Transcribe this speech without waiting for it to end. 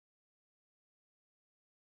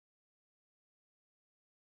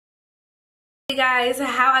Hey guys,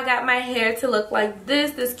 how I got my hair to look like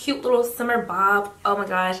this cute little summer bob. Oh my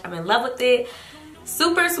gosh, I'm in love with it.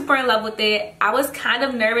 Super in love with it. I was kind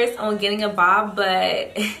of nervous on getting a bob,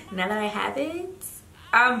 but now that I have it,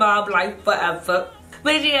 I'm bob like forever.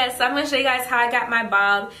 But yeah, so I'm gonna show you guys how I got my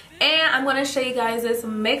bob, and I'm gonna show you guys this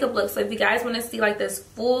makeup look. So if you guys want to see like this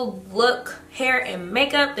full look hair and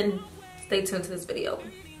makeup, then stay tuned to this video.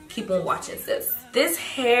 Keep on watching, sis. This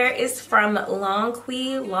hair is from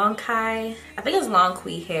Longqi, I think it's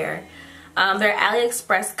Longqi hair. They're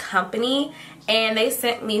AliExpress company, and they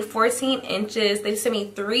sent me 14 inches. They sent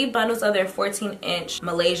me 3 bundles of their 14-inch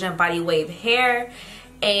Malaysian body wave hair,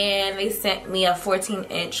 and they sent me a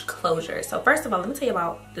 14-inch closure. So first of all, let me tell you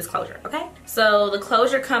about this closure, okay? So the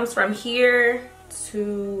closure comes from here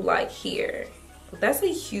to like here. That's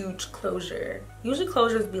a huge closure. Usually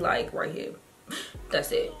closures be like right here.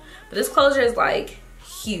 That's it. But this closure is like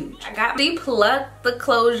huge. She plucked the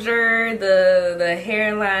closure, the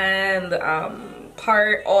hairline, the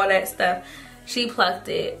part, all that stuff. She plucked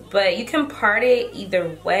it. But you can part it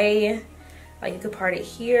either way. Like you could part it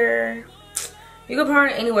here. You can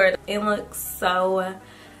part it anywhere. It looks so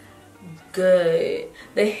good.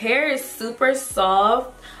 The hair is super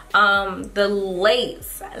soft. The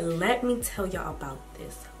lace, let me tell y'all about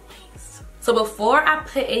this lace. So before I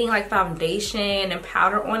put any like foundation and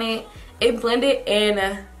powder on it, it blended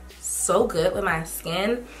in so good with my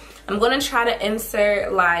skin. I'm gonna try to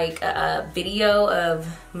insert like a video of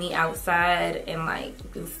me outside, and like you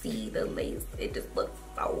can see the lace. It just looks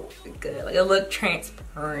so good. Like it looked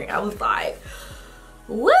transparent. I was like,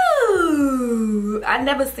 woo! I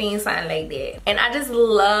never seen something like that. And I just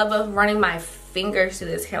love running my fingers through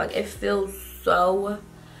this hair. Like it feels so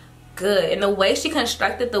good. And the way she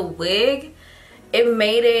constructed the wig, it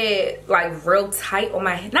made it like real tight on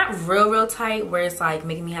my head. Not real tight where it's like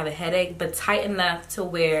making me have a headache, but tight enough to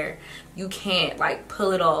where you can't like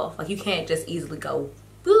pull it off. Like you can't just easily go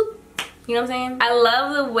boop. You know what I'm saying? I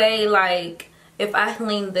love the way like if I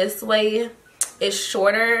lean this way, it's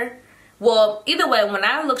shorter. Well, either way, when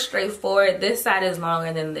I look straight forward, this side is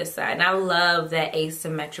longer than this side. And I love that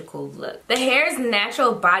asymmetrical look. The hair's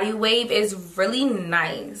natural body wave is really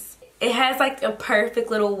nice. It has like a perfect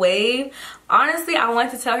little wave. Honestly, I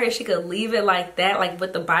wanted to tell her she could leave it like that, like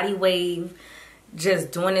with the body wave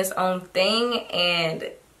just doing its own thing and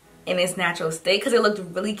in its natural state, because it looked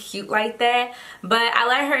really cute like that. But I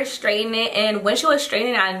let her straighten it, and when she was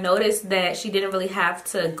straightening, I noticed that she didn't really have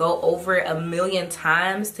to go over it a million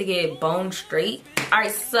times to get bone straight.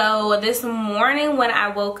 Alright, so this morning when I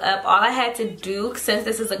woke up, all I had to do, since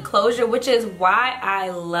this is a closure, which is why I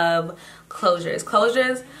love closures.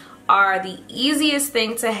 Closures are the easiest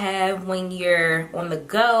thing to have when you're on the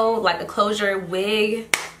go. Like a closure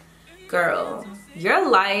wig, girl, your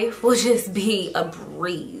life will just be a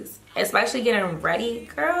breeze. Especially getting ready,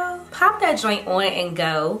 girl. Pop that joint on and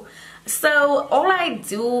go. So all I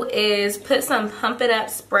do is put some Pump It Up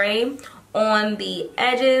spray on the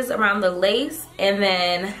edges around the lace, and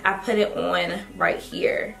then I put it on right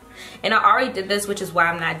here. And I already did this, which is why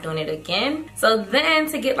I'm not doing it again. So then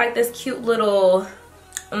to get like this cute little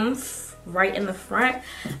oomph right in the front,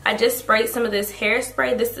 I just sprayed some of this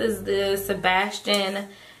hairspray. This is the Sebastian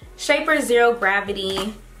Shaper Zero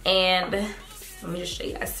Gravity, and let me just show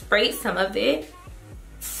you. I sprayed some of it,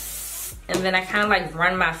 and then I kind of like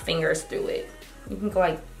run my fingers through it. You can go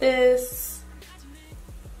like this,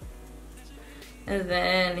 and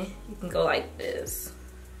then you can go like this.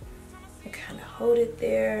 I kind of hold it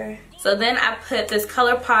there. So then I put this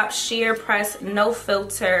ColourPop Sheer Press No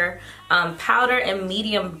Filter powder in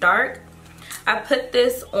medium dark. I put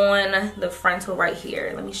this on the frontal right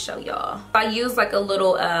here. Let me show y'all. I use like a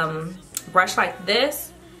little brush like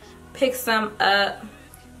this, pick some up,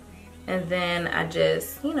 and then I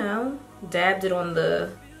just, you know, dabbed it on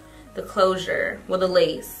the closure with the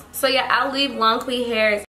lace. So yeah, I'll leave Longqi hair